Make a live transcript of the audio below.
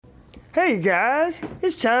Hey guys,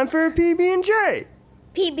 it's time for a PB&J.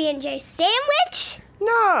 PB&J sandwich?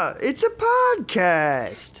 Nah, it's a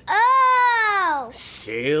podcast. Oh!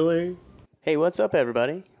 Sailor. Hey, what's up,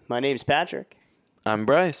 everybody? My name's Patrick, I'm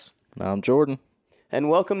Bryce. I'm Jordan. and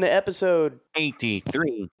welcome to episode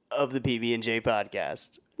 83. of the PB&J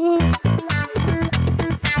podcast.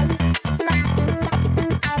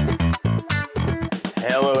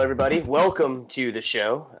 Hello, everybody. Welcome to the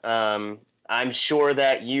show. I'm sure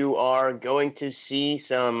that you are going to see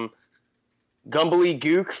some gumbly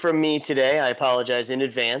gook from me today. I apologize in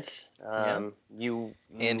advance. You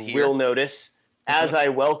And here. will notice as I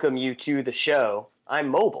welcome you to the show, I'm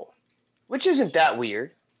mobile, which isn't that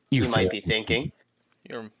weird. You might be thinking.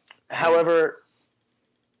 You're However,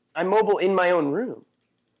 I'm mobile in my own room.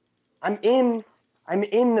 I'm in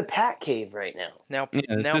the Pat Cave right now. now. Yeah,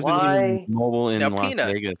 this now, isn't why- even mobile in Now, Las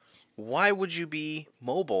Peanut. Vegas. why would you be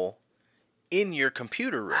mobile in your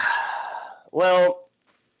computer room? Well,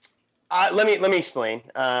 let me explain.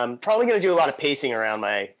 Probably going to do a lot of pacing around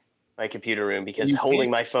my computer room because holding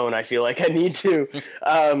my phone, I feel like I need to.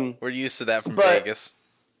 We're used to that from but- Vegas.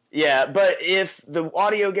 Yeah, but if the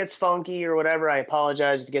audio gets funky or whatever, I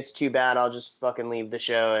apologize. If it gets too bad, I'll just fucking leave the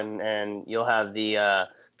show and you'll have the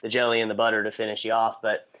jelly and the butter to finish you off.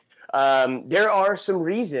 But there are some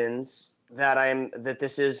reasons that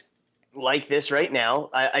this is like this right now.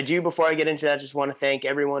 I do, before I get into that, just want to thank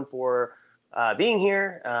everyone for being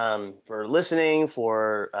here, for listening,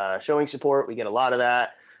 for showing support. We get a lot of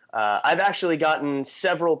that. I've actually gotten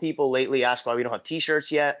several people lately ask why we don't have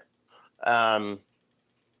t-shirts yet.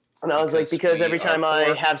 And I was like, because we every are time I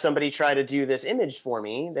poor. have somebody try to do this image for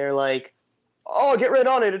me, they're like, oh, get right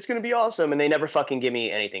on it. It's going to be awesome. And they never fucking give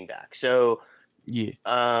me anything back. So, Yeah.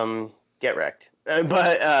 get wrecked.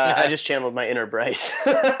 But I just channeled my inner Bryce.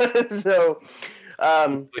 So,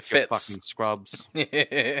 It Your fits. fucking scrubs. Make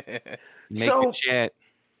So- it chat.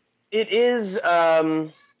 it is,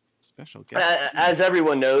 Special guest. as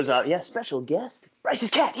everyone knows, special guest,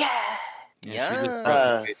 Bryce's cat. Yeah. She yeah. just broke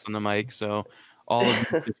her face on the mic, so all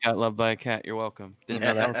of you just got loved by a cat. You're welcome. Didn't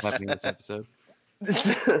know that was happening this episode.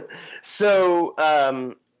 So,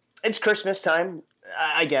 it's Christmas time,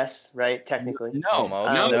 I guess, right? Technically. No,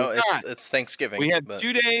 Almost. no, No, it's not. it's Thanksgiving. We have but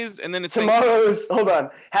 2 days, and then it's Hold on.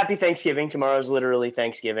 Happy Thanksgiving. Tomorrow's literally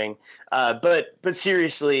Thanksgiving. But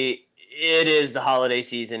seriously, it is the holiday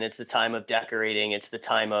season. It's the time of decorating. It's the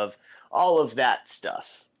time of all of that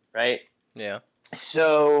stuff, right? Yeah.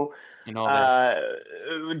 So and all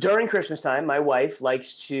that. during Christmas time, my wife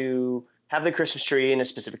likes to have the Christmas tree in a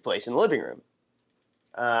specific place in the living room.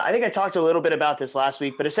 I think I talked a little bit about this last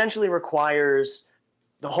week, but essentially requires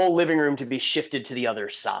the whole living room to be shifted to the other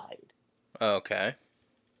side. Okay.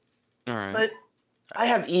 All right. But I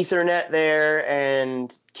have Ethernet there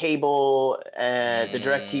and cable and the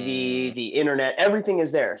DirecTV, the internet, everything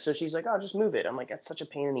is there. So she's like, oh, just move it. I'm like, that's such a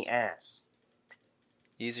pain in the ass.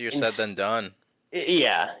 Easier said than done.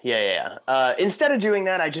 Yeah. Instead of doing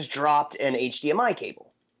that, I just dropped an HDMI cable.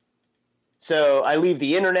 So I leave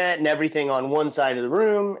the internet and everything on one side of the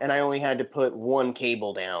room, and I only had to put one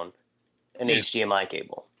cable down, an Yeah. HDMI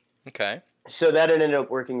cable. Okay. So that ended up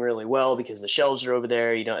working really well because the shelves are over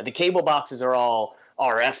there. You know, the cable boxes are all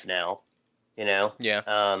RF now. You know, Yeah.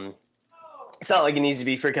 it's not like it needs to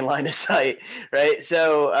be freaking line of sight, right?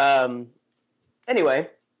 So anyway,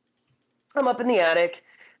 I'm up in the attic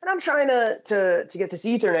and I'm trying to get this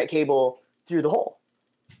Ethernet cable through the hole.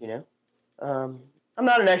 You know, I'm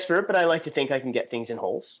not an expert, but I like to think I can get things in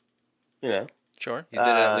holes. You know, Sure. You did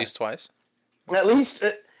it at least twice. at least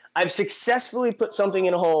I've successfully put something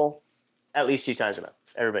in a hole at least 2 times a month.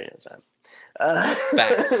 Everybody knows that.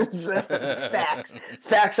 Facts.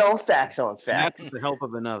 Facts on facts on facts. That's the help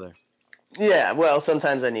of another. Yeah, well,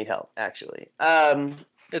 sometimes I need help, actually.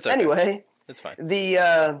 It's okay. Anyway, It's fine.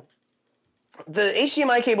 the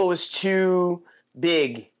HDMI cable was too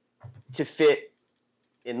big to fit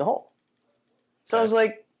in the hole. So I was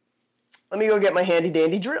like, let me go get my handy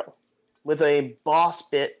dandy drill with a boss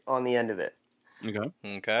bit on the end of it. Okay.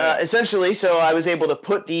 Okay. Essentially, so I was able to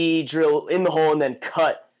put the drill in the hole and then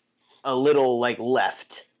cut a little like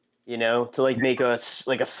left, you know, to like make a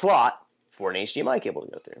slot for an HDMI cable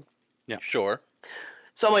to go through. Sure.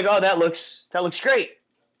 So I'm like, oh, that looks great,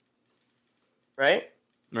 right?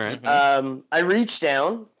 Right. I reach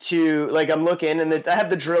down to, like, I'm looking, and I have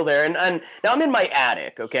the drill there, and now I'm in my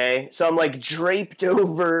attic, okay? So I'm, like, draped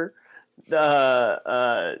over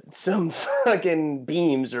some fucking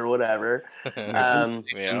beams or whatever.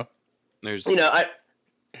 Yeah. There's You know,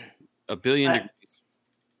 a billion I- degrees.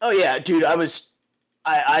 oh, yeah, dude,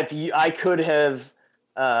 I could have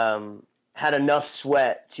had enough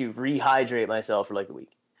sweat to rehydrate myself for, like, a week.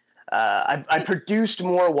 I produced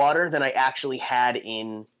more water than I actually had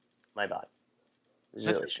in my body. It was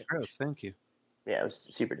really That's strange. gross. Thank you. Yeah, it was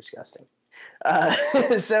super disgusting.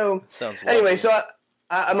 So Sounds anyway, lovely. so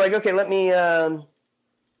I'm like, okay, let me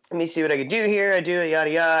see what I could do here. I do it, yada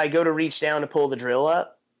yada. I go to reach down to pull the drill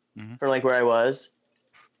up Mhm. from like where I was,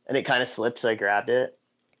 and it kind of slipped, so I grabbed it,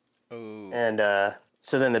 Ooh. and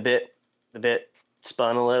so then the bit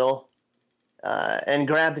spun a little, and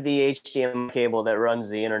grabbed the HDMI cable that runs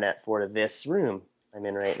the internet for this room I'm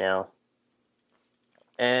in right now,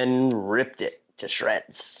 and ripped it to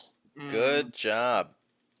shreds. Good job.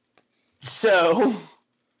 So,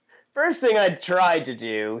 first thing I tried to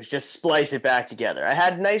do was just splice it back together. I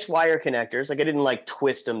had nice wire connectors, like I didn't like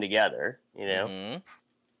twist them together, you know. Mhm.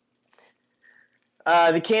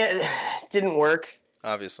 The can didn't work,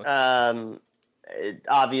 Obviously.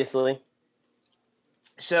 obviously.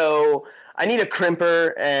 So I need a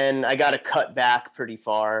crimper, and I got to cut back pretty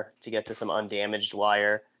far to get to some undamaged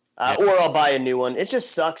wire, or I'll buy a new one. It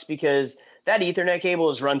just sucks because that Ethernet cable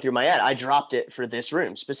is run through my head. I dropped it for this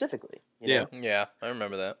room specifically. You know? Yeah, I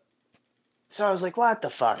remember that. So I was like, what the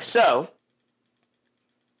fuck? So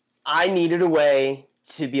I needed a way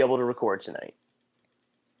to be able to record tonight.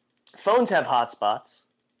 Phones have hotspots,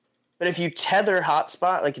 but if you tether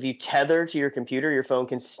if you tether to your computer, your phone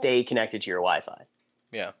can stay connected to your Wi-Fi.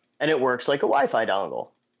 Yeah. And it works like a Wi-Fi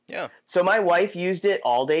dongle. Yeah. So my wife used it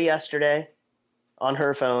all day yesterday on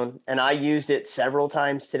her phone, and I used it several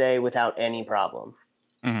times today without any problem.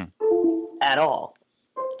 Mhm. At all.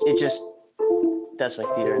 It just... That's my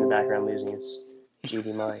computer in the background losing its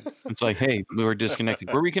GD mind. It's like, hey, we were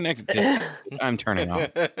disconnected. We're reconnected. To I'm turning off.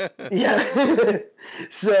 Yeah.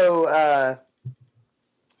 So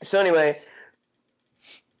anyway,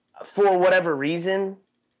 for whatever reason,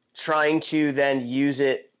 trying to then use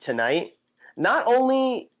it tonight, not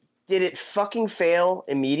only did it fucking fail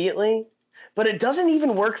immediately, but it doesn't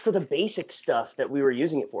even work for the basic stuff that we were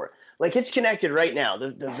using it for. Like, it's connected right now.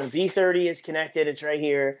 The V30 is connected. It's right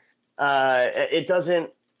here. It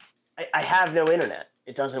doesn't... I have no internet.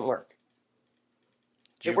 It doesn't work.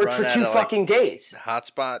 It worked for 2 fucking days.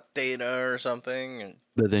 Hotspot data or something.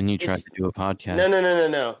 But then you tried to do a podcast.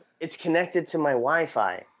 No. It's connected to my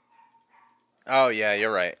Wi-Fi. Oh yeah,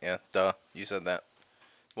 you're right. Yeah, duh. You said that.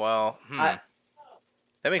 Well, that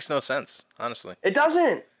makes no sense, honestly. It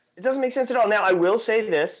doesn't. It doesn't make sense at all. Now, I will say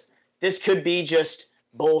this. This could be just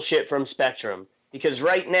bullshit from Spectrum. Because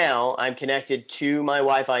right now, I'm connected to my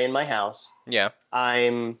Wi-Fi in my house. Yeah.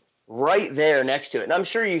 I'm right there next to it. And I'm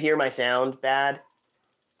sure you hear my sound bad.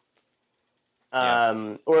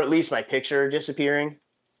 Or at least my picture disappearing.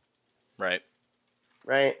 Right.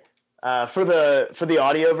 Right? For the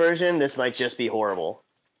audio version, this might just be horrible.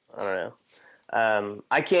 I don't know.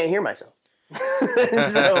 I can't hear myself.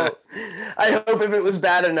 So I hope if it was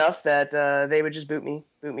bad enough that they would just boot me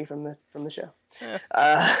from the show.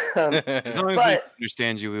 As long as we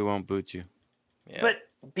understand you, we won't boot you. Yeah. But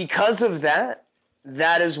because of that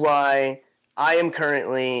is why I am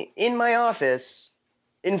currently in my office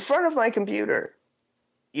in front of my computer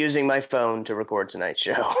using my phone to record tonight's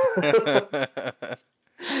show.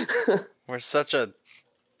 We're such a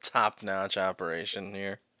top-notch operation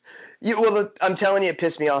here. I'm telling you, it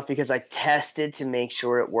pissed me off because I tested to make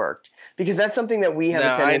sure it worked. Because that's something that we have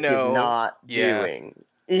a tendency of not doing.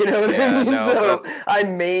 You know what I mean? So I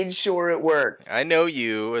made sure it worked. I know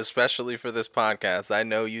you, especially for this podcast. I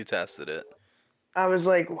know you tested it. I was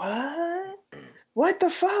like, what? What the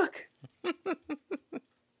fuck?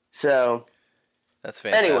 So. That's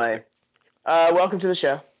fantastic. Anyway, welcome to the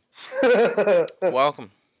show.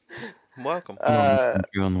 Welcome.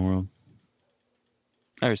 You in the world.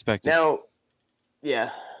 I respect it. Now,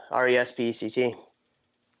 yeah, RESPECT.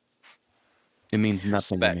 It means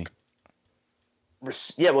nothing to me.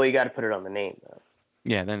 Yeah, well, you got to put it on the name, though.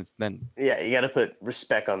 Yeah, then. Yeah, you got to put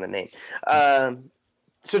respect on the name.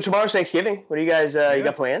 So tomorrow's Thanksgiving. What do you guys? You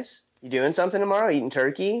got plans? You doing something tomorrow? Eating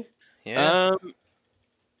turkey? Yeah.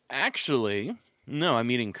 Actually, no.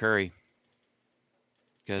 I'm eating curry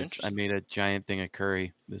because I made a giant thing of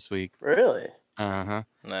curry this week. Really? Uh-huh.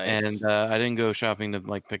 Nice. And I didn't go shopping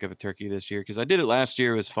to pick up a turkey this year because I did it last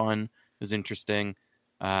year. It was fun. It was interesting.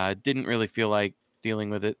 Didn't really feel like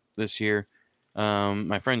dealing with it this year.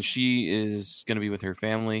 My friend, she is going to be with her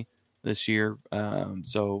family this year.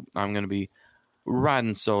 So I'm going to be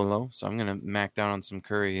riding solo. So I'm going to mac down on some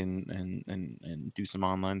curry and do some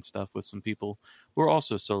online stuff with some people who are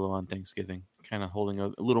also solo on Thanksgiving, kind of holding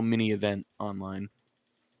a little mini event online.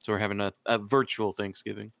 So we're having a virtual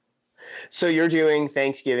Thanksgiving. So you're doing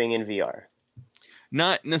Thanksgiving in VR?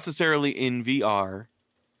 Not necessarily in VR.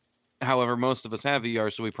 However, most of us have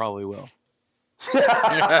VR, so we probably will.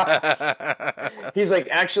 He's like,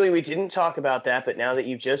 actually, we didn't talk about that, but now that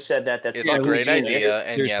you just said that, that's It's a fucking great genius. idea,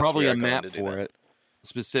 and There's yes, probably we a are going map to do for that. it.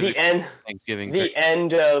 Specific The end, Thanksgiving. the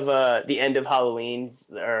end of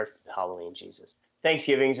Halloween's or Halloween, Jesus,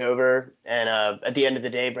 Thanksgiving's over, and at the end of the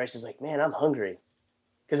day, Bryce is like, man, I'm hungry.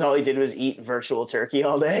 Because all he did was eat virtual turkey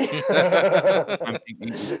all day.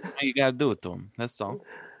 You gotta do it to him. That's all.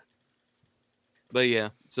 But yeah,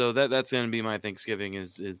 so that's gonna be my Thanksgiving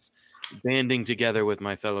is banding together with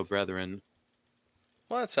my fellow brethren.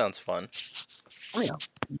 Well, that sounds fun. Oh yeah,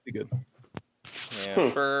 be good.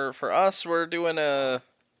 Yeah, for us, we're doing for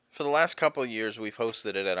the last couple of years, we've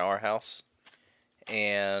hosted it at our house,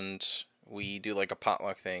 and we do like a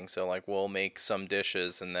potluck thing. So like we'll make some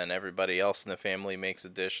dishes, and then everybody else in the family makes a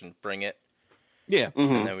dish and bring it, Yeah,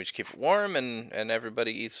 and then we just keep it warm, and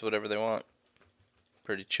everybody eats whatever they want.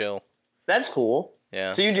 Pretty chill. That's cool.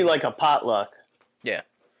 Yeah. So you do like a potluck. Yeah.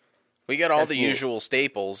 We got all That's the neat. usual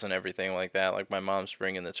staples and everything like that. Like my mom's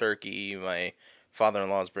bringing the turkey, my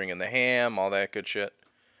father-in-law's bringing the ham, all that good shit.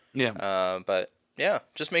 yeah. But yeah,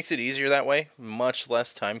 just makes it easier that way. Much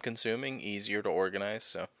less time-consuming, easier to organize.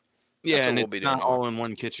 So Yeah, what and we'll it's be doing not all in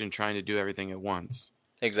one kitchen trying to do everything at once.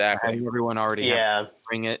 exactly. Having everyone already have Yeah. to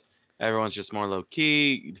bring it. Everyone's just more low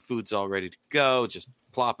key. The food's all ready to go. Just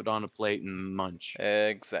plop it on a plate and munch.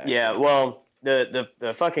 Exactly. Yeah. Well, the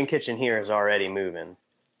fucking kitchen here is already moving.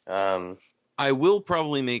 I will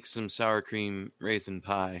probably make some sour cream raisin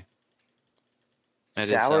pie. That is-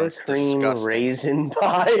 Sour sounds cream disgusting. raisin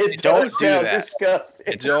pie. It Don't does do sound that.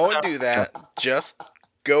 disgusting. Don't do that. Just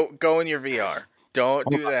go in your VR. Don't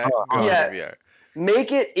do that. Go Yeah. in your VR.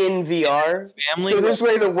 Make it in VR, Family. so this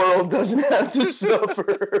way the world doesn't have to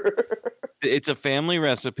suffer. It's a family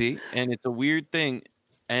recipe, and it's a weird thing,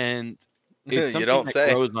 and it's You something don't that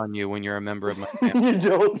say. grows on you when you're a member of my family. You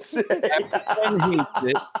don't say. Everyone hates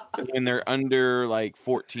it when they're under like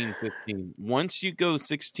 14, 15. Once you go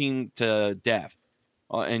 16 to death,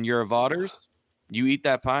 and you're a Vauders, you eat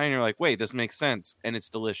that pie, and you're like, wait, this makes sense, and it's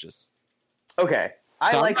delicious. Okay,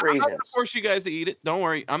 I So like I'm not gonna raisins, force you guys to eat it. Don't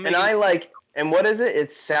worry. I'm and making I like. And what is it?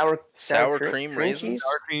 It's sour cream raisins? cheese?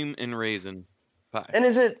 sour cream and raisin pie. And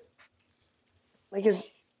is it like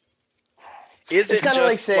is Is it's it kind of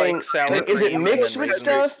like just saying like sour like, cream? is it and mixed then with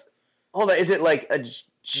raisins? stuff? Hold on, is it like a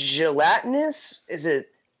gelatinous? Is it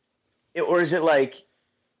or is it like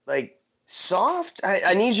soft?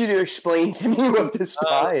 I need you to explain to me what this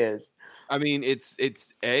pie is. I mean, it's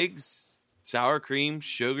eggs, sour cream,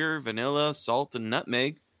 sugar, vanilla, salt, and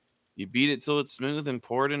nutmeg. You beat it till it's smooth and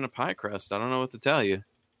pour it in a pie crust. I don't know what to tell you.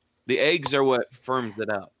 The eggs are what firms it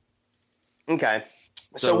up. Okay.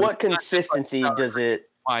 So So what it's not just like consistency sour does it?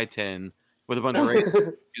 Pie tin with a bunch of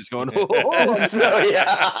raisins. Just going, oh, So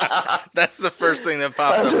yeah, That's the first thing that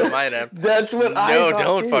popped up in my head. that's what I No, thought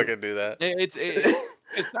don't too. fucking do that.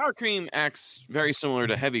 It's sour cream acts very similar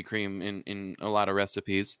to heavy cream in a lot of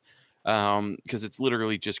recipes, because it's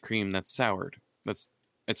literally just cream that's soured.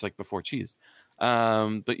 It's like before cheese.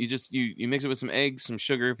 But you mix it with some eggs, some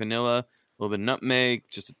sugar, vanilla, a little bit of nutmeg,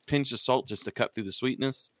 just a pinch of salt just to cut through the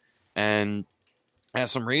sweetness, and add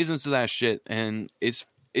some raisins to that shit, and it's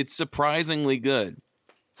surprisingly good.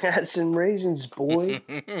 Had some raisins, boy.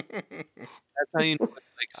 That's how you know it's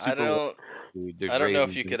like I super don't. food. There's I don't know if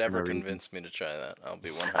raisins you in could it ever for a reason. convince me to try that. I'll be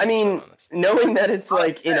 100% I mean, honest. knowing that it's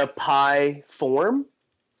like in a pie form,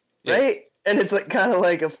 Yeah. right? And it's like kind of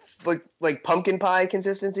like like pumpkin pie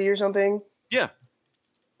consistency or something. Yeah.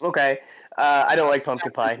 Okay. I don't like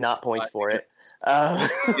pumpkin pie. Not points for it.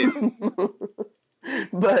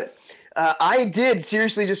 But I did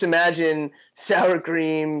seriously just imagine sour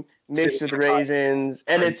cream mixed with raisins,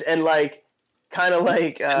 and it's like kind of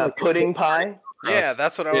like pudding pie. Yeah,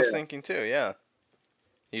 that's what I was Yeah. thinking too. Yeah,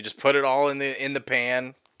 you just put it all in the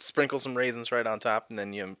pan, sprinkle some raisins right on top, and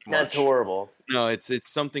then you munch. That's horrible. No, it's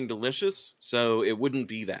something delicious, so it wouldn't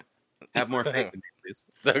be that. Have more faith in me, please.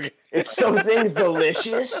 Okay. It's something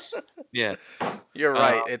delicious. Yeah. You're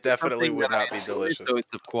right. It definitely Something would that not I be enjoy, delicious. So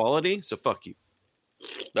it's of quality, so fuck you.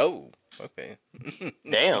 Oh, okay.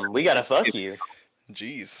 Damn, we gotta fuck you.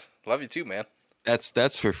 Jeez, love you too, man.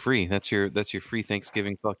 That's for free. That's your free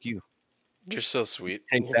Thanksgiving fuck you. You're so sweet.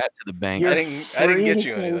 Take that to the bank. I didn't get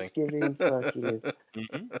you anything. Thanksgiving, fuck you.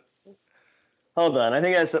 Mhm. Hold on, I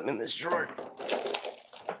think I have something in this drawer.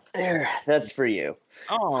 There, that's for you.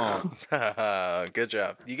 Oh, Good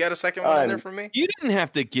job. You got a second one in there for me? you didn't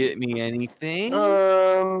have to get me anything.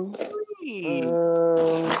 Hey.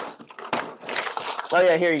 Oh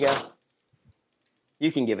yeah, here you go.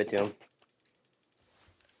 You can give it to him.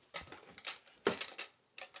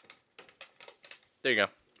 There you go,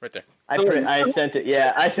 right there. I sent it.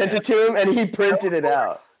 Yeah, I sent it to him, and he printed it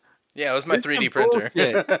out. Yeah, it was my This is 3D printer.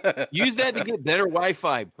 bullshit. Use that to get better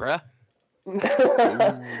Wi-Fi, bruh.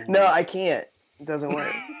 No, I can't. It doesn't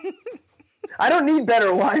work. I don't need better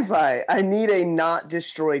Wi-Fi. I need a not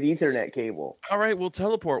destroyed Ethernet cable. All right, we'll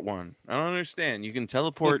teleport one. I don't understand. You can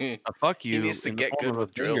teleport a fuck you. He needs to in the get form good of a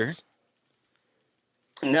with finger. drills.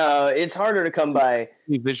 No, it's harder to come by.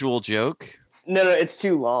 Visual joke. No, it's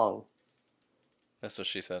too long. That's what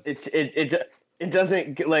she said. It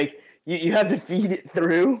doesn't like you have to feed it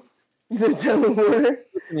through the teleporter.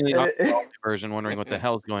 In the audio version, wondering what the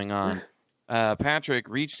hell's going on. Patrick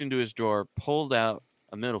reached into his drawer, pulled out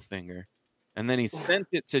a middle finger, and then he sent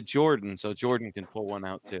it to Jordan so Jordan can pull one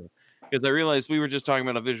out too. Because I realized we were just talking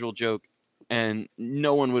about a visual joke, and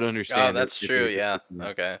no one would understand. Oh, that's true. Yeah.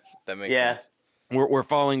 Okay, that makes sense. We're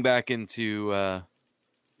falling back into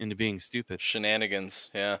being stupid.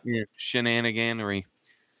 Shenanigans. Yeah. Shenaniganery.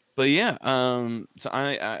 But yeah, so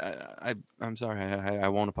I'm sorry. I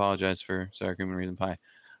won't apologize for sour cream and raisin pie.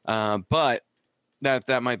 But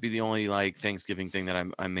that might be the only like Thanksgiving thing that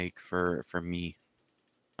I make for me.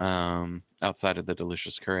 Outside of the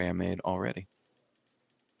delicious curry I made already.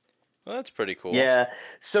 Well, that's pretty cool. Yeah.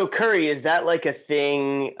 So curry, is that like a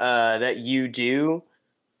thing that you do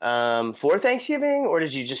for Thanksgiving, or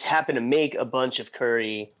did you just happen to make a bunch of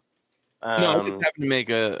curry? No, I just happened to make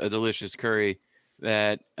a delicious curry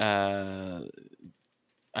that I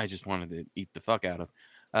just wanted to eat the fuck out of.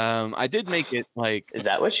 I did make it like. Is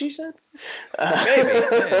that what she said? Maybe.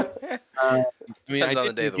 Yeah. I mean, Depends I on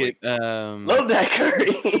did the day of the make week. it Love that curry.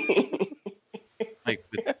 like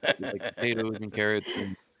with like potatoes and carrots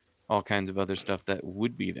and all kinds of other stuff that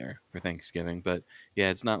would be there for Thanksgiving. But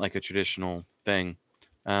yeah, it's not like a traditional thing.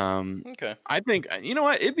 Okay. I think you know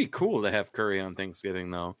what, it'd be cool to have curry on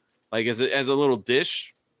Thanksgiving though. Like as a little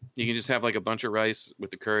dish, you can just have like a bunch of rice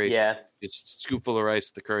with the curry. Yeah. Just scoop full of rice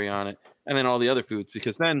with the curry on it, and then all the other foods.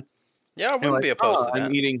 Because then Yeah, I you're wouldn't like, be opposed to that.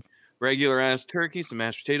 I'm eating regular ass turkey, some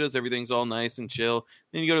mashed potatoes, everything's all nice and chill.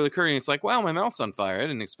 Then you go to the curry, and it's like, wow, my mouth's on fire. I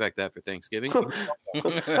didn't expect that for Thanksgiving. Oh,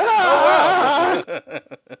 wow.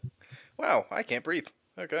 Wow, I can't breathe.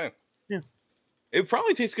 Okay. It would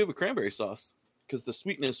probably taste good with cranberry sauce because the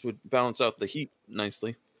sweetness would balance out the heat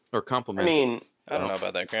nicely or I complement. mean, I don't know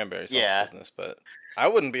about that cranberry sauce Yeah. business, but I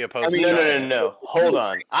wouldn't be opposed to no. trying it. Hold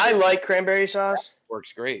on. I like cranberry sauce.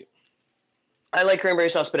 Works great. I like cranberry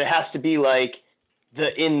sauce, but it has to be like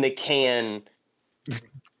the in the can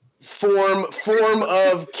form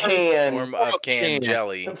of can. Form of canned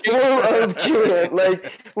jelly. Form of can.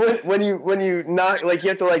 Like when you knock, like you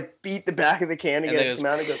have to like beat the back of the can to And get then it it's- to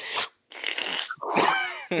come out. It goes.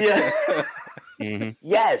 Yeah. Mm-hmm.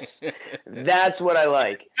 Yes. That's what I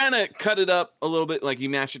like. Kind of cut it up a little bit, like you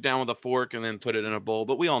mash it down with a fork and then put it in a bowl.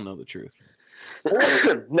 But we all know the truth.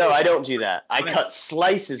 No, I don't do that. I cut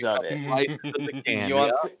slices of it. Slices of the can.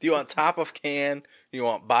 Do you want top of can? Or you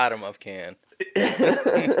want bottom of can?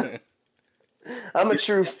 I'm a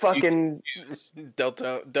true fucking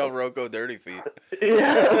Del Rocco Dirty Feet.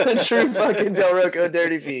 yeah, I'm a true fucking Del Rocco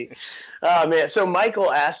Dirty Feet. Oh man, so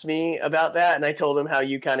Michael asked me about that, and I told him how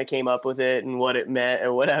you kind of came up with it and what it meant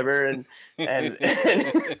and whatever, and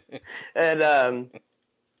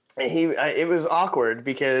it was awkward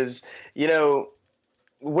because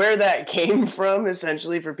where that came from,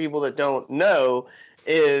 essentially, for people that don't know,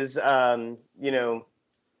 is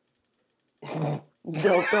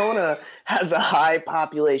Deltona has a high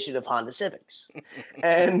population of Honda Civics,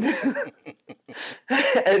 and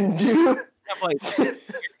do Have, like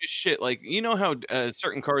shit, like how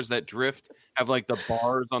certain cars that drift have like the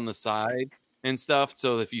bars on the side and stuff.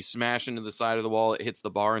 So if you smash into the side of the wall, it hits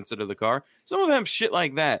the bar instead of the car. Some of them have shit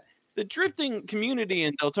like that. The drifting community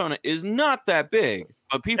in Deltona is not that big,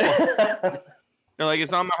 but people they're like,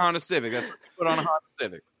 it's on my Honda Civic. That's what you put on a Honda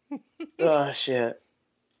Civic. Oh shit.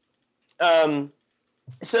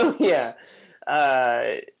 So yeah,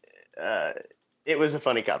 it was a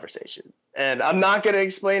funny conversation, and I'm not going to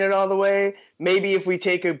explain it all the way. Maybe if we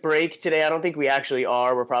take a break today, I don't think we actually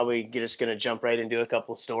are. We're probably just going to jump right into a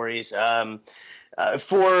couple of stories.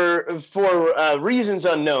 For reasons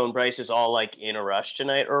unknown, Bryce is all like in a rush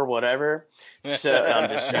tonight or whatever. So I'm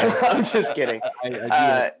just kidding. I do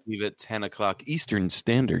have to leave at 10 o'clock Eastern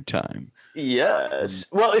Standard Time. Yes.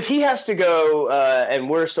 Well, if he has to go and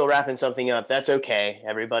we're still wrapping something up, that's okay.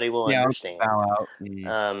 Everybody will understand. Bow out. And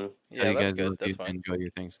Yeah, you that's guys good. That's fine. enjoy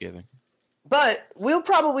your Thanksgiving. But we'll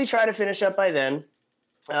probably try to finish up by then.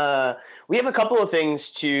 We have a couple of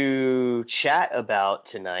things to chat about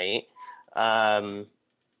tonight.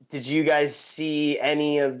 Did you guys see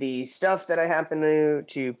any of the stuff that I happened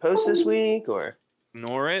to post this week, or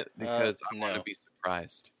Ignore it because I want no. to be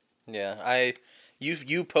surprised. Yeah,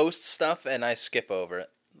 you post stuff and I skip over it.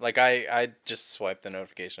 Like I just swiped the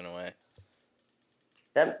notification away.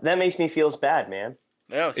 That makes me feel bad, man.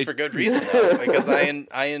 No, it's for good reason though, because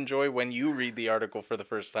I enjoy when you read the article for the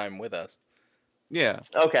first time with us. Yeah.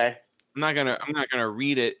 Okay. I'm not gonna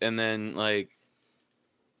read it and then like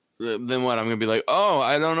then what? I'm gonna be like, oh,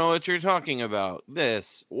 I don't know what you're talking about.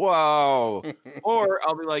 This, whoa, or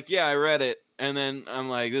I'll be like, yeah, I read it, and then I'm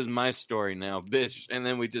like, this is my story now, bitch, and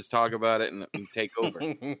then we just talk about it and take over.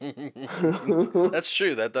 That's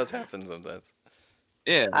true. That does happen sometimes.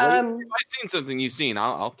 Yeah, if I've seen something you've seen,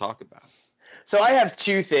 I'll talk about it. So I have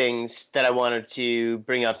two things that I wanted to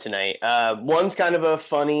bring up tonight. One's kind of a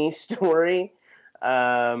funny story,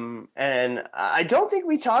 and I don't think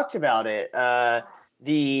we talked about it.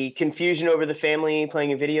 The confusion over the family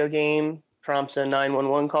playing a video game prompts a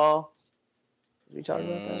 911 call. Did we talk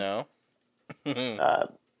about that? No.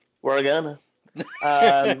 We're gonna.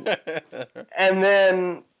 And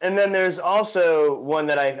then there's also one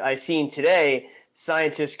that I seen today.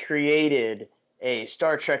 Scientists created a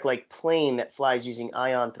Star Trek-like plane that flies using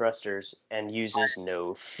ion thrusters and uses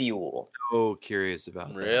no fuel. So curious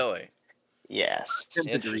about that. Really? Yes.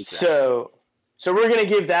 Interesting. So we're gonna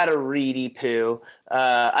give that a reedy poo.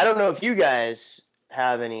 I don't know if you guys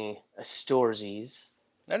have any storesies.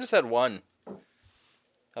 I just had one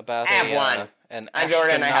about I have one. An I'm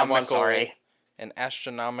Jordan. I have one. astronomical- Sorry. an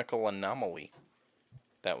astronomical anomaly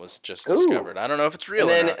that was just discovered. I don't know if it's real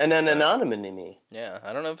or not. And then but- anonymity. Yeah,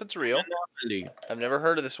 I don't know if it's real. I've never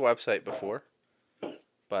heard of this website before,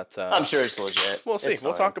 but I'm sure it's legit. We'll see. It's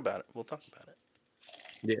We'll fine. talk about it.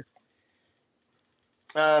 Yeah.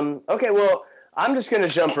 Okay, well, I'm just gonna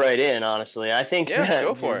jump right in. Honestly, I think that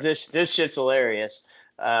go for it. this shit's hilarious.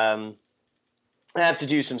 I have to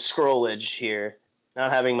do some scrollage here.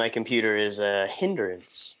 Not having my computer is a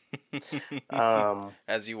hindrance.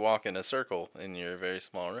 As you walk in a circle in your very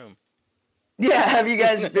small room. Yeah, have you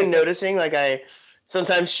guys been noticing? Like I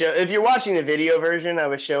sometimes show. If you're watching the video version, I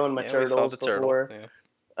was showing my We turtles saw the before. turtle.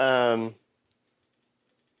 Yeah.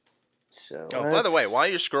 So. Oh, by the way, while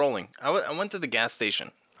you're scrolling, I went to the gas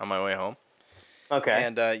station on my way home. Okay.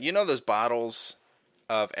 And you know those bottles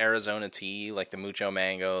of Arizona tea, like the Mucho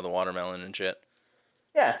Mango, the watermelon and shit?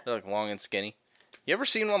 Yeah. They're like long and skinny. You ever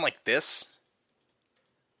seen one like this?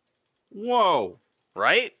 Whoa,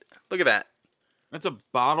 Right? Look at that. that's a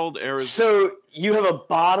bottled Arizona. So you have a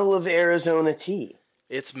bottle of Arizona tea.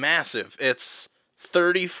 It's massive. It's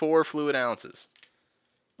 34 fluid ounces.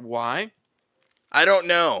 Why? I don't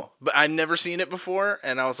know, but I've never seen it before,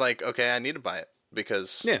 and I was like, okay, I need to buy it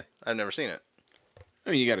because I've never seen it.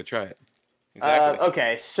 I mean, you got to try it. Exactly.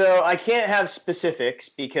 Okay, so I can't have specifics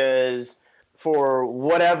because for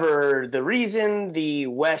whatever the reason, the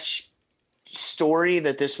Wesh story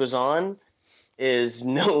that this was on is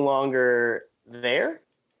no longer there.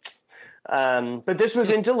 But this was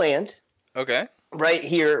in DeLand, Okay. right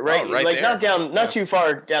here, right like there. not too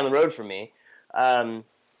far down the road from me.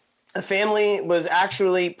 A family was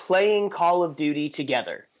actually playing Call of Duty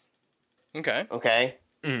together. Okay. Okay.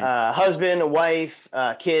 Husband, a wife,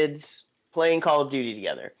 kids playing Call of Duty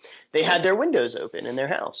together. They had their windows open in their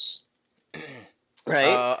house. Right?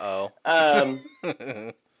 Uh-oh.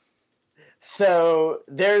 So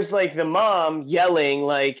there's like the mom yelling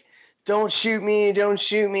like, don't shoot me,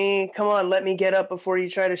 come on, let me get up before you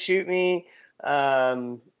try to shoot me.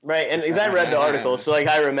 Right, and because I read the article, so like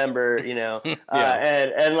I remember,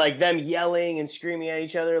 and like them yelling and screaming at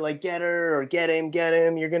each other, like get her or get him,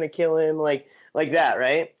 you're gonna kill him, like that,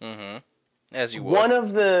 right? Mm-hmm. As you would. One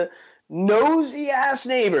of the nosy ass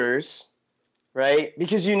neighbors, right?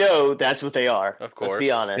 Because that's what they are. Of course. Let's be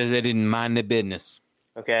honest. Because they didn't mind the business.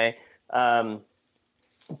 Okay.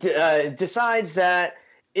 Decides that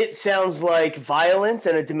it sounds like violence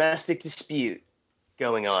and a domestic dispute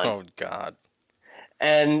going on. Oh, God.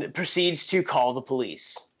 And proceeds to call the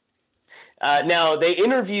police. Now, they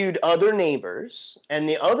interviewed other neighbors, and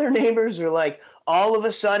the other neighbors are like, all of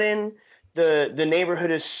a sudden, the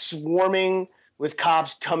neighborhood is swarming with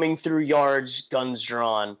cops coming through yards, guns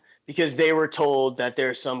drawn, because they were told that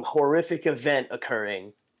there's some horrific event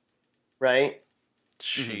occurring, right?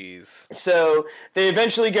 Jeez. So they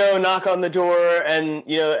eventually go knock on the door, and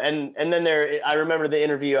and then I remember the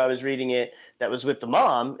interview, I was reading it, that was with the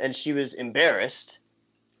mom, and she was embarrassed.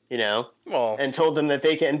 Well, and told them that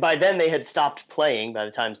they can. And by then, they had stopped playing. By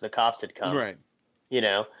the time the cops had come, Right.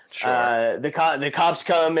 sure. The cops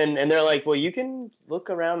come and they're like, "Well, you can look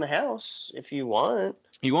around the house if you want."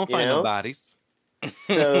 You won't find no bodies.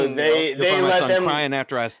 So they You'll find my let son them. crying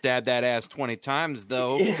after I stabbed that ass 20 times,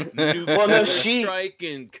 though. Well, no, she. Strike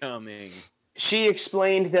incoming. she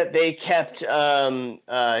explained that they kept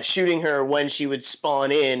shooting her when she would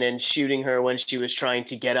spawn in and shooting her when she was trying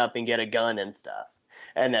to get up and get a gun and stuff.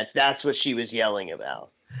 And that's what she was yelling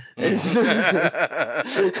about.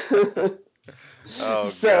 Oh,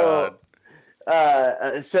 So,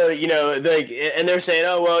 God. so like, and they're saying,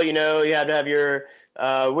 oh well, you have to have your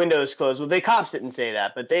windows closed. Well, the cops didn't say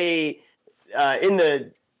that, but they in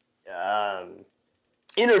the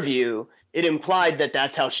interview, it implied that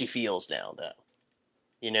that's how she feels now, though.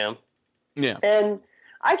 Yeah. And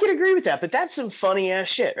I could agree with that, but that's some funny ass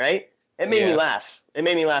shit, right? It made me laugh. It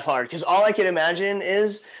made me laugh hard because all I can imagine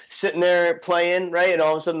is sitting there playing, right, and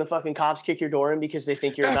all of a sudden the fucking cops kick your door in because they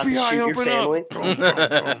think you're about to FBI, shoot your open family.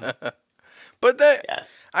 But that Yeah.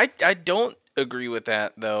 I don't agree with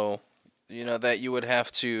that though. That you would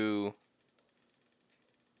have to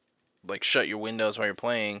like shut your windows while you're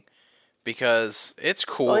playing because it's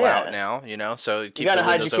cool out now, so keep You gotta the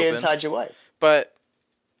hide windows your kids, open. hide your wife. But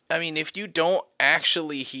I mean, if you don't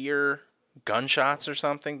actually hear gunshots or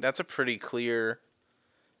something, that's a pretty clear,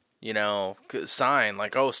 sign.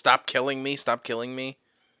 Like, oh, stop killing me,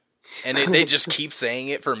 and they just keep saying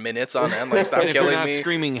it for minutes on end. Like, stop And if you're killing not me.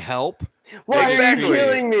 screaming help, Why Exactly. are you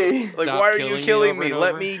killing me? Like, Stop why are you killing me killing over me? and Let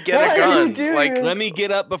over. me get Why a are gun. you doing Like, this? let me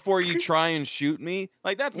get up before you try and shoot me.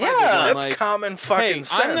 Like that's my Yeah. big one. that's Like, common fucking hey,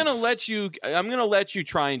 sense. I'm gonna let you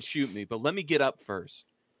try and shoot me, but let me get up first.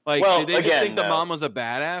 Like, Well, did they just again, think the though. mom was a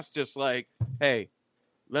badass? Just like, hey,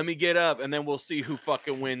 let me get up, and then we'll see who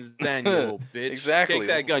fucking wins. Then you little bitch, Exactly. Take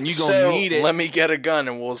that gun. You gonna So, need it, Let me get a gun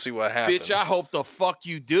and we'll see what happens. bitch. I hope the fuck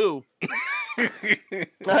you do.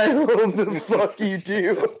 I hope the fuck you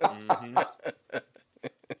do. Mhm.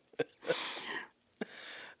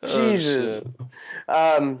 Jesus.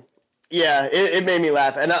 Yeah, it made me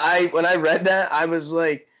laugh. And when I read that, I was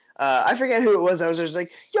like, I forget who it was. I was just like,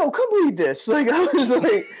 yo, come read this. Like, I was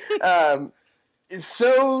like,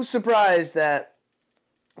 so surprised that,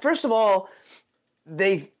 first of all,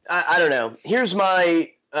 I don't know. Here's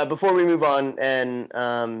my, before we move on, and,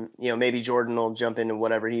 maybe Jordan will jump into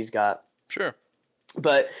whatever he's got. Sure.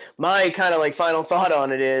 But my kind of like final thought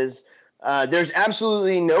on it is there's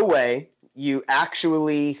absolutely no way you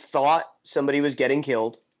actually thought somebody was getting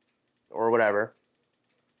killed or whatever.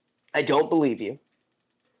 I don't believe you.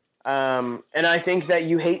 And I think that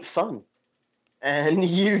you hate fun. And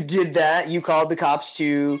you did that. You called the cops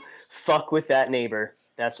to fuck with that neighbor.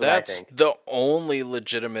 That's what I think. The only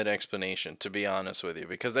legitimate explanation, to be honest with you,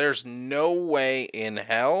 because there's no way in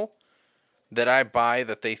hell that I buy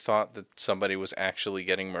that they thought that somebody was actually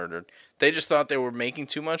getting murdered. They just thought they were making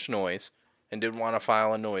too much noise and didn't want to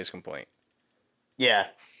file a noise complaint. Yeah.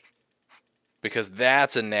 Because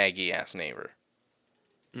that's a naggy ass neighbor.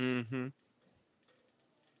 Mm-hmm.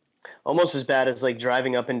 Almost as bad as like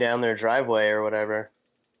driving up and down their driveway or whatever.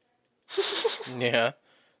 Yeah.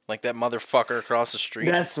 Like that motherfucker across the street.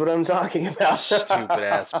 That's what I'm talking about. Stupid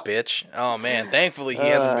ass bitch. Oh man, thankfully he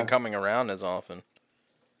hasn't been coming around as often.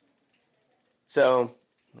 So,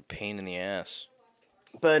 A pain in the ass.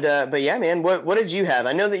 but yeah, man, what did you have?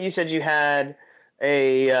 I know that you said you had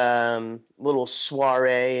a little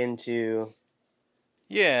soiree into.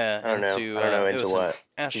 Yeah, I don't know. into, I don't know it into was what.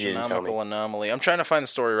 an You didn't tell astronomical anomaly. I'm trying to find the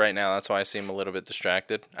story right now. That's why I seem a little bit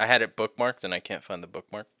distracted. I had it bookmarked and I can't find the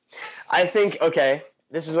bookmark. I think, okay,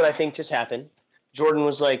 this is what I think just happened. Jordan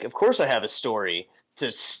was like, of course I have a story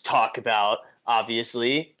to talk about,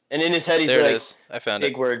 obviously. And in his head, he's There it like, is. I found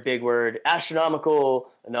big it. word,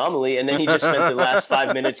 astronomical anomaly. And then he just spent the last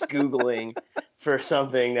 5 minutes Googling for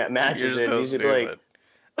something that matches You're it. so He's stupid. like,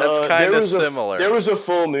 That's there kind of was similar. There was a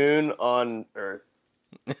full moon on Earth.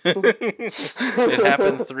 It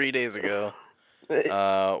happened 3 days ago.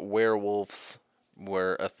 Werewolves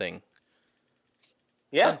were a thing.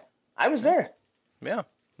 Yeah, I was there. Yeah.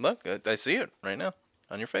 Look, I see it right now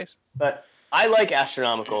on your face. But I like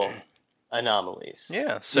astronomical anomalies.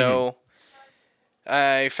 Yeah, so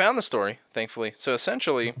I found the story, thankfully. So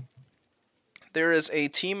essentially, there is a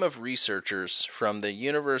team of researchers from the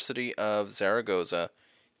University of Zaragoza,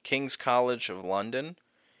 King's College of London,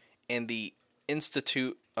 and the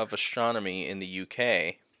Institute of Astronomy in the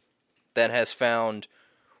UK that has found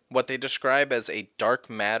what they describe as a dark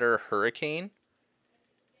matter hurricane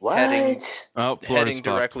What? Heading- Oh, Florida's heading fucked.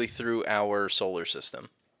 directly through our solar system.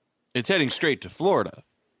 It's heading straight to Florida.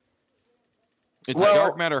 It's Well, a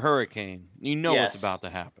dark matter hurricane. You know yes. what's about to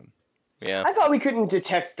happen. Yeah. I thought we couldn't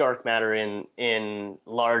detect dark matter in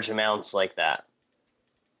large amounts like that.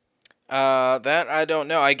 That I don't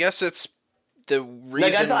know. I guess it's the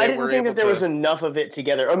reason Like I they didn't were think able that there was to. enough of it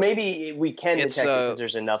together, or maybe we can It's, detect it because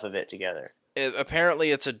there's enough of it together.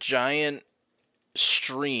 Apparently, it's a giant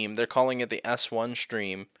stream. They're calling it the S1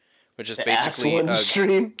 stream, which is The basically Ass One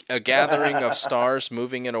stream. a gathering of stars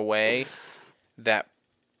moving in a way that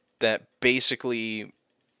basically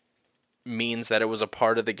means that it was a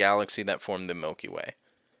part of the galaxy that formed the Milky Way.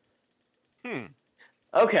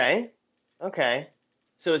 Okay.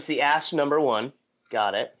 So it's the Ass number 1.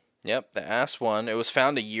 Got it. Yep, the Ass One. It was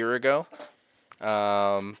found a year ago.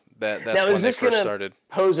 That's Now, when is they this first gonna started.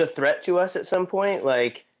 pose a threat to us at some point?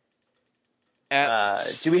 Like, At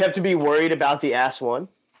do we have to be worried about the Ass One?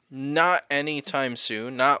 Not anytime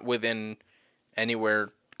soon. Not within anywhere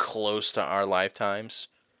close to our lifetimes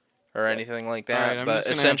or anything like that. Alright, I'm but just gonna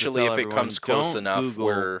have to essentially, tell if it everyone, comes close don't enough,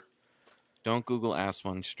 Google- Don't Google Ass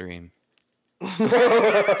One stream.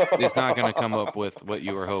 It's not going to come up with what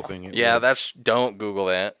you were hoping it yeah, would. don't Google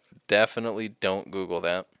that. Definitely don't Google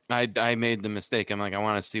that. I made the mistake. I'm like, I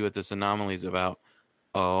want to see what this anomaly is about.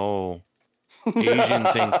 Oh, Asian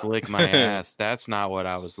things lick my ass. That's not what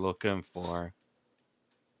I was looking for.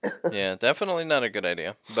 Yeah, definitely not a good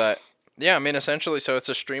idea. But yeah, I mean, essentially, so it's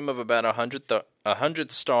a stream of about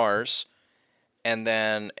 100 stars, and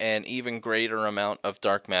then an even greater amount of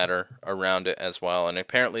dark matter around it as well. And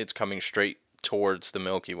apparently, it's coming straight towards the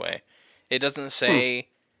Milky Way. It doesn't say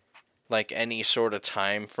like any sort of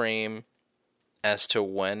time frame as to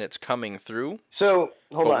when it's coming through. So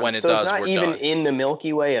hold But on. when it so does, it's not we're even done. in the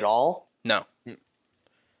Milky Way at all. No.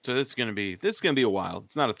 So this is gonna be a while.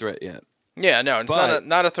 It's not a threat yet. Yeah, no, it's But-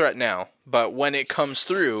 not a threat now. But when it comes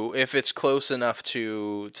through, if it's close enough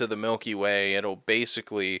to the Milky Way, it'll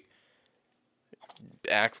basically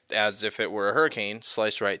act as if it were a hurricane,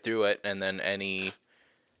 slice right through it, and then anything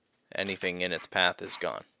in its path is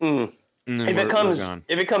gone. Mm. And then If we're it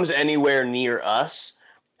gone. comes anywhere near us,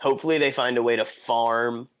 hopefully they find a way to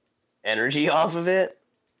farm energy off of it.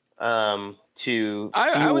 To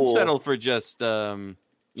I would fuel settle for just survival.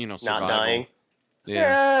 not dying.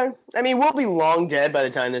 Yeah. I mean, we'll be long dead by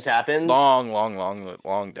the time this happens.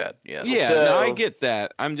 Long dead. Yes. Yeah, So- no, I get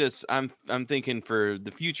that. I'm thinking for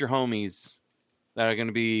the future homies that are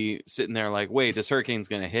gonna be sitting there like, wait, this hurricane's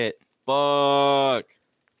gonna hit. Fuck.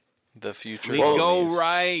 The future. We Well- go homies.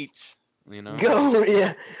 right. You know? Go,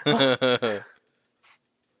 yeah.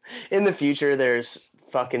 In the future, there's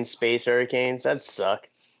fucking space hurricanes. That'd suck.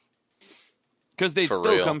 Because they'd For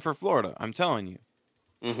still real. come for Florida. I'm telling you.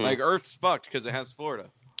 Mhm. Like Earth's fucked because it has Florida.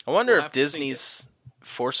 I wonder We'll if have to think Disney's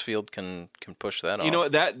force field can push that off. You know,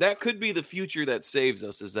 that could be the future that saves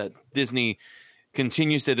us, is that Disney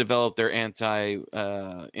continues to develop their anti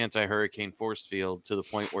hurricane force field to the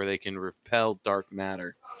point where they can repel dark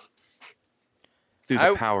matter through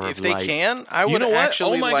the power if of they light. can, I You would know what?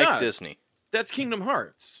 actually Oh my like God. Disney. That's Kingdom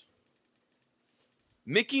Hearts.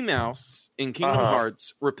 Mickey Mouse in Kingdom Uh-huh.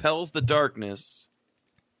 Hearts repels the darkness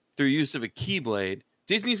through use of a Keyblade.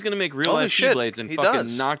 Disney's gonna make real Holy life shit, Keyblades and he fucking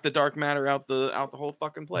does. knock the dark matter out the whole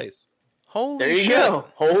fucking place. Holy There you shit. go.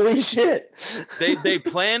 Holy shit. They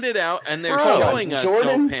planned it out and they're Bro, showing us.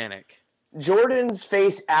 Jordan's- Don't panic. Jordan's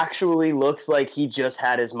face actually looks like he just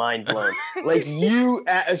had his mind blown.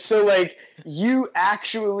 you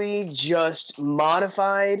actually just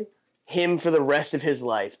modified him for the rest of his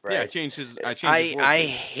life, Bryce. Yeah, I changed his I world.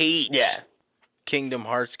 hate Yeah. Kingdom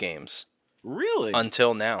Hearts games Really?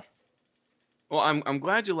 until now. Well, I'm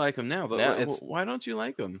glad you like them now, but No, it's- why don't you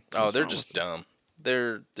like them? Oh, they're just dumb.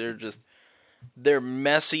 They're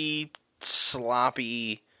messy,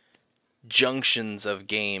 sloppy junctions of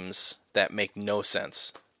games that make no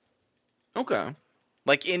sense. Okay.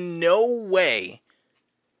 Like, in no way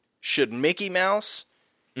should Mickey Mouse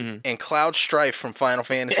Mhm. and Cloud Strife from Final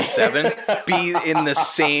Fantasy VII be in the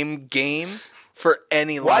same game for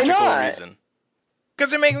any Why logical not? reason.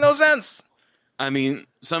 Because it makes no sense. I mean,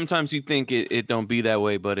 sometimes you think it don't be that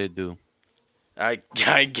way, but it do. I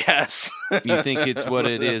guess. You think it's what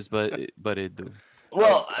it is, but it do.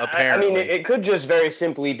 Well, Apparently. I mean, it could just very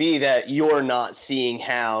simply be that you're not seeing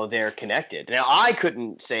how they're connected. Now, I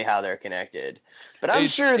couldn't say how they're connected, but I'm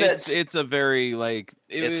sure that it's a very like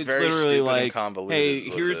It's it's very literally stupid and like, convoluted hey, is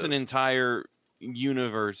what it here's an is. entire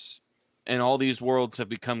universe, and all these worlds have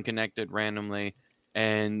become connected randomly,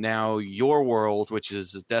 and now your world, which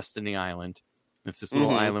is a Destiny Island, it's this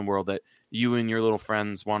little Mhm. island world that you and your little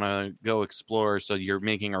friends want to go explore. So you're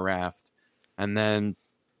making a raft, and then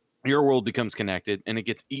your world becomes connected, and it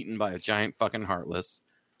gets eaten by a giant fucking heartless.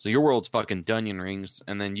 So your world's fucking Dunyan Rings,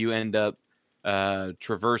 and then you end up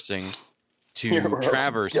traversing Your to world's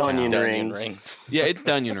Traverse Dunyan Town. Rings. Rings. Yeah, it's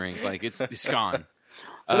Dunyan Rings. Like it's gone.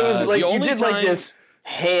 But it was The like you only did like time- this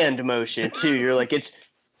hand motion too. You're like, it's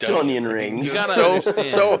Dunyan Rings. You gotta So- understand,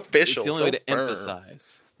 so official, It's the only so way to firm.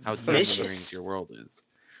 emphasize how Dunyan Rings Vicious. your world is.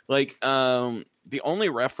 Like the only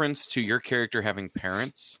reference to your character having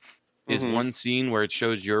parents is Mhm. one scene where it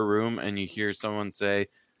shows your room and you hear someone say,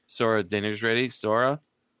 "Sora, dinner's ready, Sora,"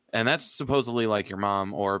 and that's supposedly like your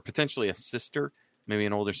mom or potentially a sister, maybe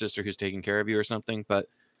an older sister who's taking care of you or something. But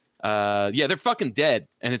yeah, they're fucking dead,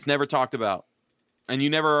 and it's never talked about. And you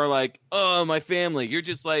never are like, "Oh, my family." You're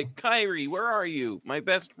just like, "Kyrie, where are you, my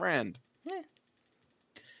best friend?" Yeah.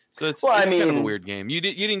 So it's Well, I kind of a mean- weird game. You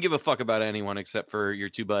didn't give a fuck about anyone except for your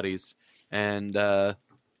two buddies, and I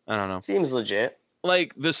don't know. Seems legit.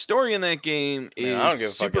 Like the story in that game Man, is I don't give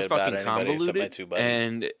a fuck super about fucking anybody except my convoluted, two buddies.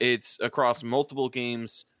 and it's across multiple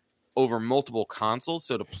games over multiple consoles.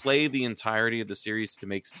 So to play the entirety of the series to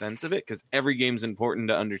make sense of it, because every game's important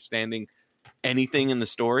to understanding anything in the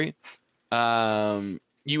story,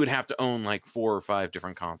 you would have to own like 4 or 5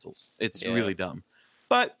 different consoles. It's Yeah. really dumb,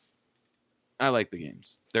 but I like the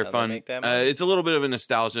games. They're How'd they fun. make that money? It's a little bit of a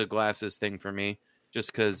nostalgia glasses thing for me,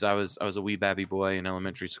 just because I was a wee babby boy in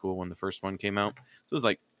elementary school when the first one came out. So it was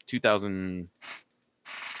like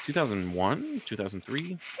 2001,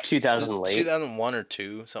 2003. 2000 late. 2001 or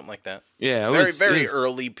 2, something like that. Yeah, it Very was, very it was-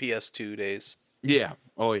 early PS2 days. Yeah.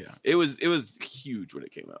 Oh yeah. It was huge when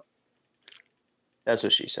it came out. That's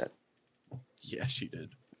what she said. Yeah, she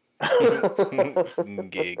did.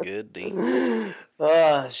 Giggity.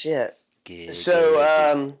 Oh shit.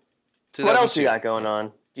 So, what else you got going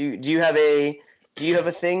on? Do you have a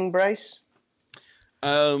thing, Bryce?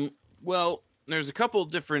 Well, there's a couple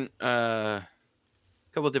different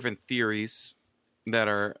theories that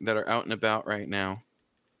are out and about right now.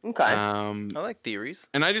 Okay. I like theories.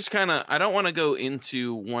 And I just I don't want to go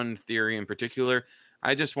into one theory in particular.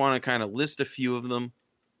 I just want to kind of list a few of them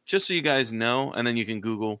just so you guys know, and then you can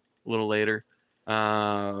Google a little later.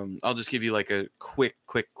 I'll just give you like a quick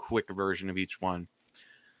version of each one.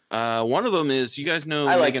 One of them is, you guys know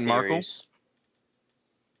I like Meghan Markle? theories.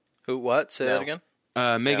 Who? What? Say that No. again.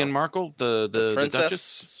 Meghan No. Markle, the Princess,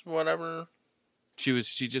 Duchess. whatever. She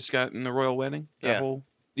just got in the royal wedding. Yeah.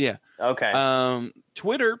 Okay.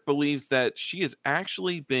 Twitter believes that she has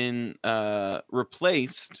actually been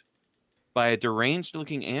replaced by a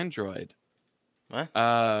deranged-looking android. What?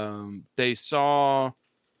 They saw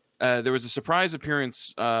there was a surprise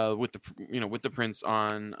appearance with the prince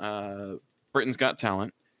on Britain's Got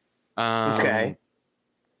Talent. Okay.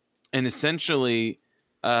 And essentially,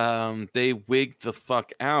 they wigged the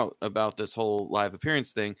fuck out about this whole live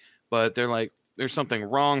appearance thing, but they're like, there's something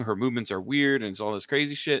wrong. Her movements are weird, and it's all this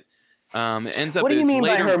crazy shit. It ends up. What do you it's mean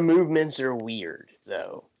later, by her movements are weird,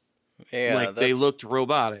 though? Yeah. like they looked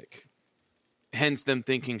robotic, hence them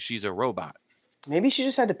thinking she's a robot. Maybe she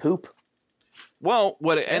just had to poop. Well,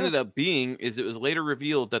 what it ended up being is it was later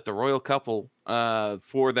revealed that the royal couple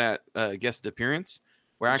for that guest appearance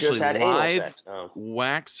were actually Just had anal live sex. Oh.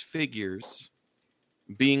 wax figures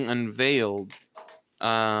being unveiled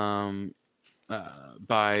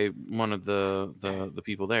by one of the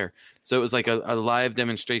people there. So it was like a live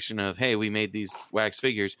demonstration of, hey, we made these wax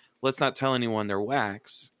figures. Let's not tell anyone they're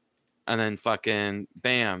wax. And then fucking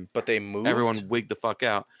bam, But they moved. everyone wigged the fuck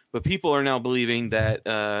out. But people are now believing that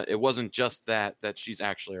it wasn't just that she's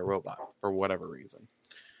actually a robot for whatever reason.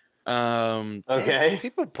 Okay.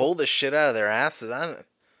 People pull this shit out of their asses. I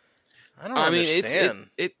don't I mean, understand.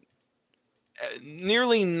 it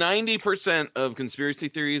nearly 90% of conspiracy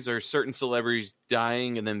theories are certain celebrities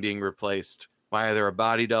dying and then being replaced by either a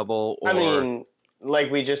body double or. I mean,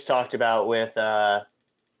 like we just talked about with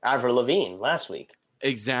Avril Lavigne last week.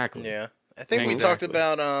 Exactly. Yeah, I think we talked Exactly.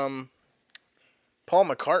 about Paul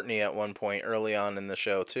McCartney at one point early on in the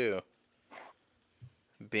show too,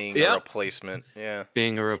 being a replacement. Yeah,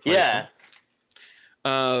 Being a replacement.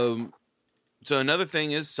 Yeah. So another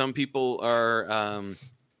thing is, some people are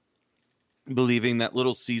believing that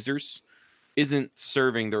Little Caesars isn't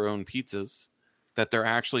serving their own pizzas, that they're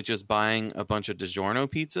actually just buying a bunch of DiGiorno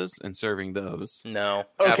pizzas and serving those. no,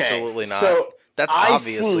 Okay, absolutely not. so That's I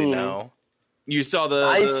obviously seen- no. You saw the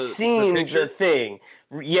I the seen picture? the thing.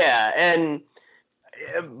 Yeah, and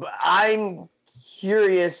I'm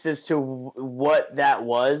curious as to what that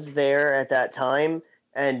was there at that time,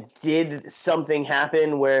 and did something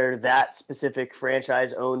happen where that specific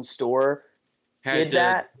franchise-owned store did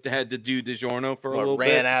that had to do DiGiorno for a What, little ran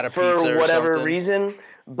bit. out of for pizza or whatever something. reason?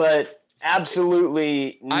 But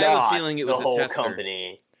absolutely I have a not feeling it the was a whole tester.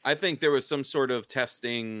 company. I think there was some sort of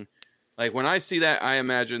testing. Like when I see that, I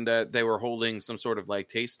imagine that they were holding some sort of like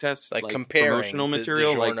taste test, Like comparing promotional the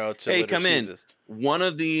material. Like, DiGiorno to hey, Little come in. Caesars. One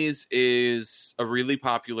of these is a really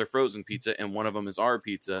popular frozen pizza, and one of them is our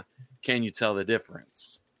pizza. Can you tell the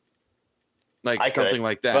difference? Like I could. something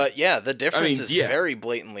like that. But yeah, the difference is yeah. very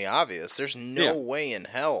blatantly obvious. There's no Yeah. way in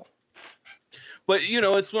hell. But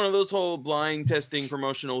it's one of those whole blind testing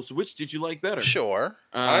promotionals. Which did you like better? Sure,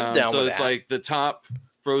 I'm down so with it's that. like the top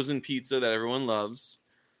frozen pizza that everyone loves,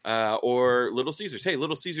 or Little Caesars. Hey,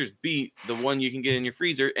 Little Caesars beat the one you can get in your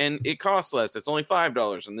freezer, and it costs less. It's only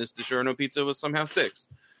 $5, and this DiGiorno pizza was somehow $6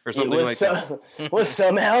 or something like that. Was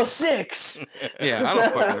somehow $6. Yeah, I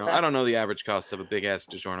don't fucking know. I don't know the average cost of a big ass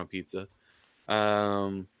DiGiorno pizza.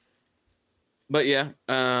 But yeah,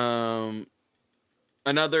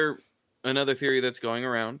 another theory that's going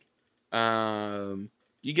around.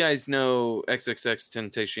 You guys know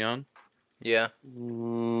XXXTentacion? Yeah,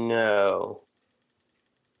 No.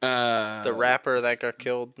 the rapper that got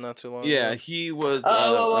killed not too long Yeah, ago. he was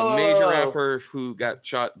Oh. a major rapper who got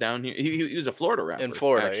shot down here. He was a Florida rapper. In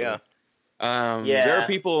Florida, actually. yeah. Yeah. There are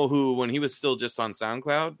people who, when he was still just on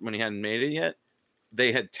SoundCloud, when he hadn't made it yet,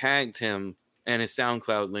 they had tagged him and his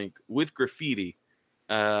SoundCloud link with graffiti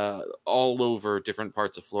all over different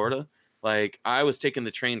parts of Florida. Like, I was taking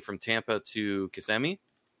the train from Tampa to Kissimmee,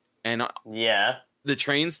 and Yeah. the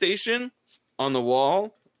train station on the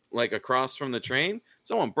wall, like across from the train,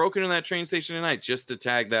 someone broke into that train station tonight just to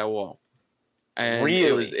tag that wall. And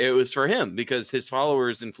Really? it was for him because his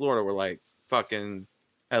followers in Florida were like fucking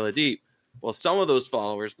hella deep. Well, some of those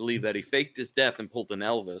followers believe that he faked his death and pulled an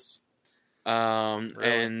Elvis.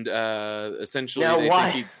 And essentially Now,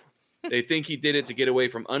 why? they think he did it to get away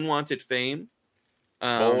from unwanted fame,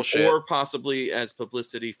 Bullshit. or possibly as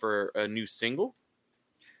publicity for a new single.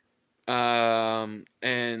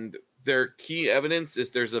 And their key evidence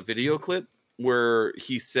is there's a video clip where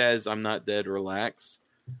he says, "I'm not dead, relax."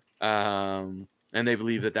 And they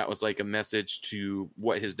believe that was like a message to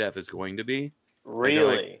what his death is going to be.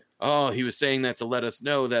 Really? Oh, he was saying that to let us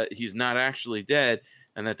know that he's not actually dead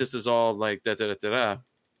and that this is all like da da da da da.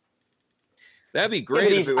 That'd be Yeah, great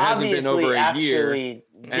but if it hasn't been over a year actually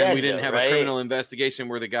and dead, we didn't though, have right? a criminal investigation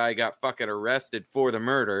where the guy got fucking arrested for the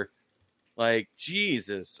murder. Like,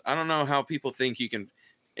 Jesus. I don't know how people think you can,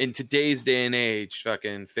 in today's day and age,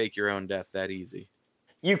 fucking fake your own death that easy.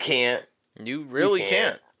 You can't. You really You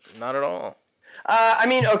can't. can't. Not at all. I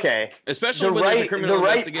mean, okay. Especially The when there's a right, criminal the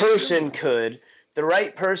right investigation. person could. The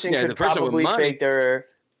right person Yeah, could the person with probably money.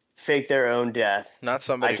 fake their own death. Not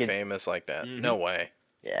somebody I could- famous like that. Mhm. No way.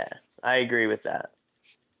 Yeah, I agree with that.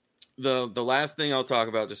 The last thing I'll talk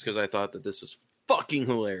about, just because I thought that this was fucking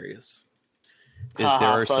hilarious, is Ha there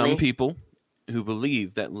ha, are funny. some people who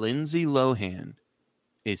believe that Lindsay Lohan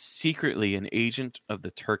is secretly an agent of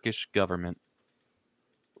the Turkish government.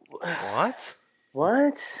 What?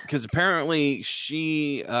 What? Because apparently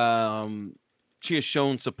she has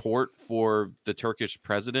shown support for the Turkish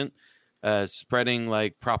president, spreading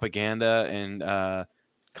like propaganda and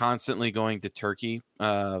constantly going to Turkey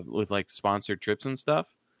with like sponsored trips and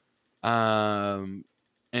stuff. And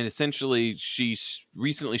essentially, she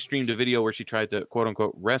recently streamed a video where she tried to quote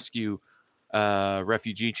unquote rescue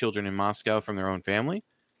refugee children in Moscow from their own family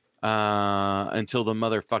until the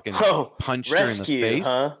mother fucking Oh, punched her in the rescue, face.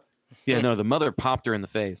 huh? Yeah, no, the mother popped her in the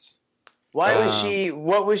face. Why was Um, she?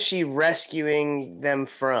 What was she rescuing them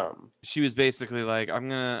from? She was basically like, I'm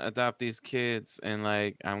gonna adopt these kids and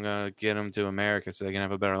like I'm gonna get them to America so they can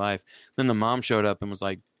have a better life. Then the mom showed up and was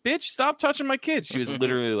like, bitch, stop touching my kids. She was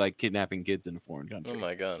literally like kidnapping kids in a foreign country. Oh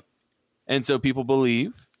my god. And so people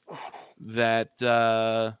believe that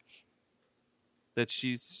that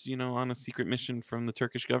she's, on a secret mission from the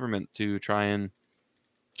Turkish government to try and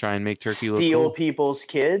make Turkey look Steal cool. people's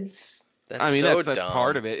kids? That's I mean, so that's dumb.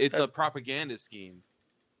 part of it. It's That- a propaganda scheme.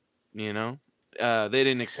 They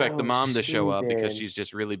didn't expect the So mom to show up because stupid. she's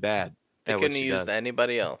just really bad. They at what couldn't she have used does.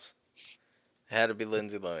 anybody else. It had to be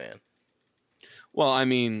Lindsay Lohan. Well, I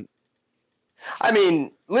mean, I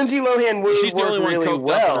mean, Lindsay Lohan would she's the only work one really coked up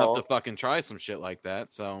enough well to fucking try some shit like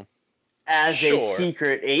that. So as Sure. a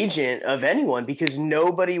secret agent of anyone because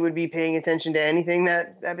nobody would be paying attention to anything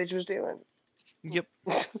that bitch was doing. yep.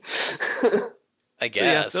 I So,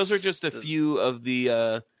 guess. those are just a few of the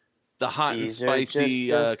hot and These are spicy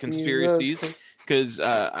just a few conspiracies. of- Because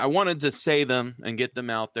I wanted to say them and get them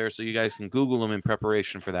out there so you guys can Google them in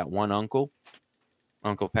preparation for that one uncle,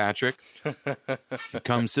 Uncle Patrick, who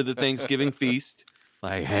comes to the Thanksgiving feast.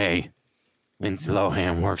 Like, hey, Lindsay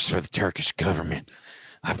Lohan works for the Turkish government.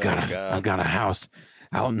 I've got a house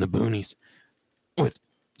out in the boonies with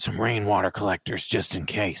some rainwater collectors just in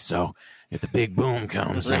case. So if the big boom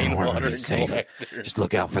comes, then we're gonna be safe. Just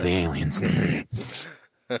look out for the aliens.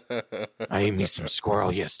 I ate me some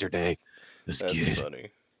squirrel yesterday. It was That's good.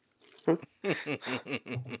 funny.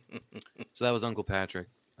 So that was Uncle Patrick.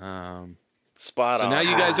 Spot So on. now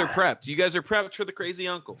you guys are prepped. You guys are prepped for the crazy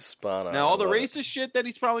uncle. Spot on. Now all I the love it. racist shit that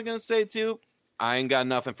he's probably going to say too, I ain't got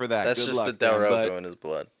nothing for that. That's Good just luck, the Del man. Rogo in his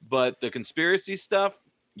blood. But the conspiracy stuff,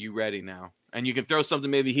 you ready now? And you can throw something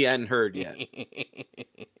maybe he hadn't heard yet.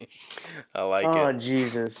 I like Oh it.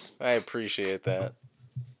 Jesus. I appreciate that.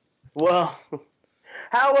 Well,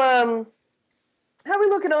 how we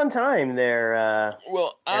looking on time there,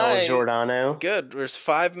 Well, El Giordano? Good. There's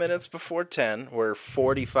 5 minutes before 10. We're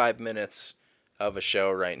 45 minutes of a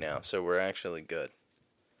show right now, so we're actually good.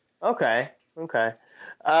 Okay.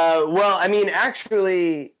 Well, I mean,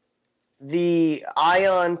 actually, the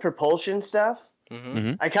ion propulsion stuff.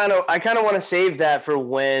 Mm-hmm. I kind of want to save that for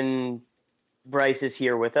when Bryce is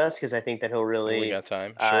here with us because I think that he'll We really got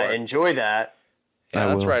time. Sure. enjoy that. Yeah, I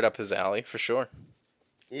that's will. right up his alley for sure.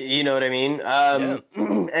 You know what I mean?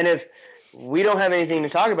 And if we don't have anything to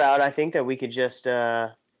talk about, I think that we could just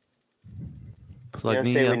Plug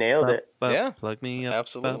me say we up, nailed up, it. up, Yeah, plug me up.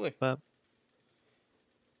 absolutely. Up, up.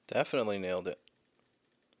 Definitely nailed it.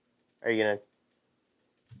 Are you gonna?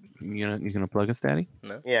 You gonna plug us, Daddy?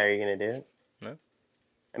 Yeah, are you gonna do it? No.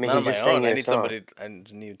 I mean, Not on he my just sang own. you I a need song. somebody. I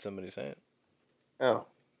just need somebody to say it. Oh,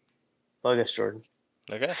 plug us, Jordan.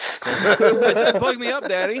 Okay. I said, plug me up,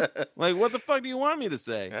 Daddy. Like, what the fuck do you want me to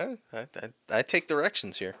say? Yeah, I take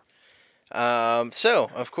directions here. So,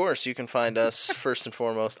 of course, you can find us first and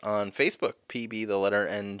foremost on Facebook, PB the letter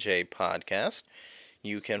NJ podcast.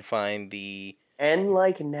 You can find the N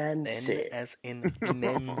like N Nancy. as in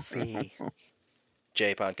Nancy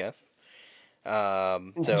J podcast.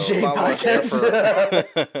 So J follow us there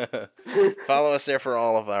podcast. follow us there for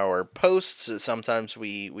all of our posts. Sometimes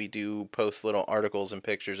we do post little articles and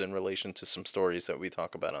pictures in relation to some stories that we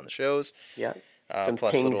talk about on the shows. Yeah, some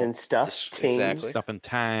plus tings little and stuff. Tings. Exactly. Stuff and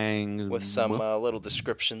tangs. With some little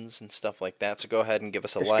descriptions and stuff like that. So go ahead and give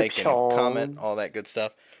us a like and a comment, all that good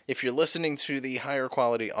stuff. If you're listening to the higher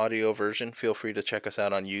quality audio version, feel free to check us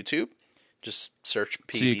out on YouTube. Just search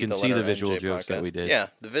PB So you can the see letter the visual NJ jokes that podcast. we did. Yeah,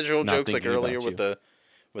 the visual Not jokes like thinking earlier about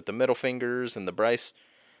with the middle fingers and the Bryce.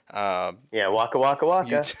 Yeah, waka waka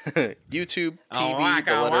waka. YouTube Oh, PB the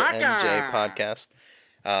waka, letter waka. NJ podcast.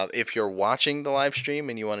 If you're watching the live stream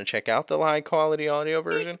and you want to check out the high quality audio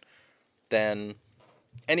version, then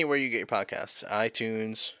anywhere you get your podcasts,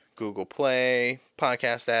 iTunes, Google Play,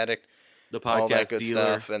 Podcast Addict, The all that podcast good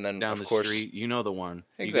dealer stuff, and then down of the course street. You know the one.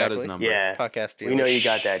 You got Exactly. his number. Yeah, podcast dealer. we know you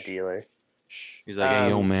got that dealer. He's like, hey,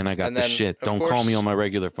 yo, man, I got and the then, shit. of Don't call course- me on my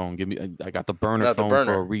regular phone. Give me. I got the burner The phone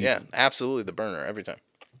burner. for a reason. Yeah, absolutely the burner every time.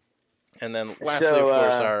 And then lastly, So, of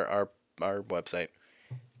course, our website,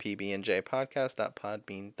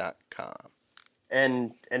 pbnjpodcast.podbean.com.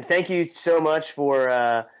 And thank you so much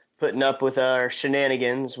for putting up with our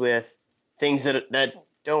shenanigans with things that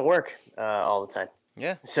don't work all the time.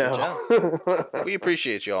 Yeah, good So, job. We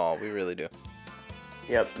appreciate you all. We really do.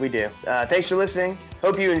 yep, we do. Thanks for listening.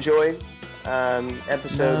 Hope you enjoyed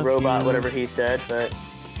episode Love robot, you. whatever he said. But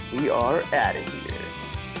we are out of here.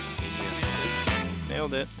 See you.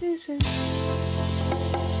 Nailed it. Deuces.